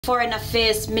Foreign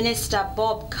Affairs Minister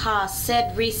Bob Carr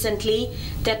said recently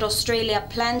that Australia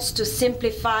plans to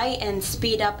simplify and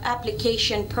speed up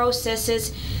application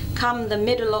processes come the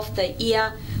middle of the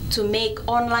year to make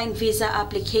online visa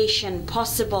application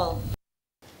possible.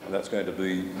 And that's going to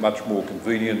be much more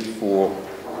convenient for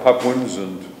Papuans,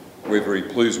 and we're very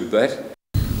pleased with that.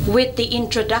 With the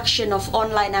introduction of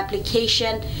online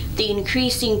application, the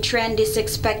increasing trend is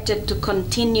expected to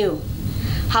continue.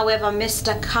 However,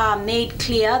 Mr. Carr made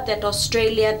clear that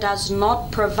Australia does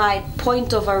not provide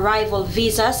point-of-arrival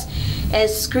visas,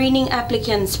 as screening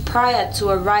applicants prior to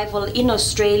arrival in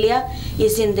Australia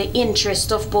is in the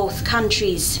interest of both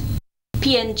countries.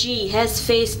 PNG has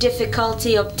faced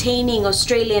difficulty obtaining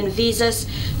Australian visas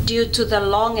due to the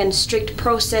long and strict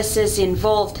processes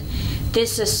involved.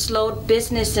 This has slowed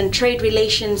business and trade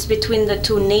relations between the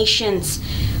two nations.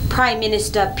 Prime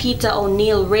Minister Peter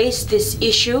O'Neill raised this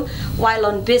issue while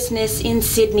on business in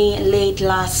Sydney late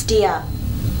last year.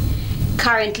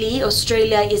 Currently,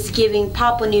 Australia is giving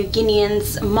Papua New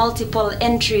Guineans multiple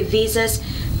entry visas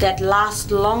that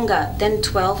last longer than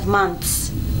 12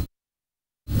 months.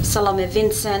 Salome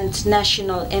Vincent,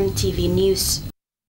 National MTV News.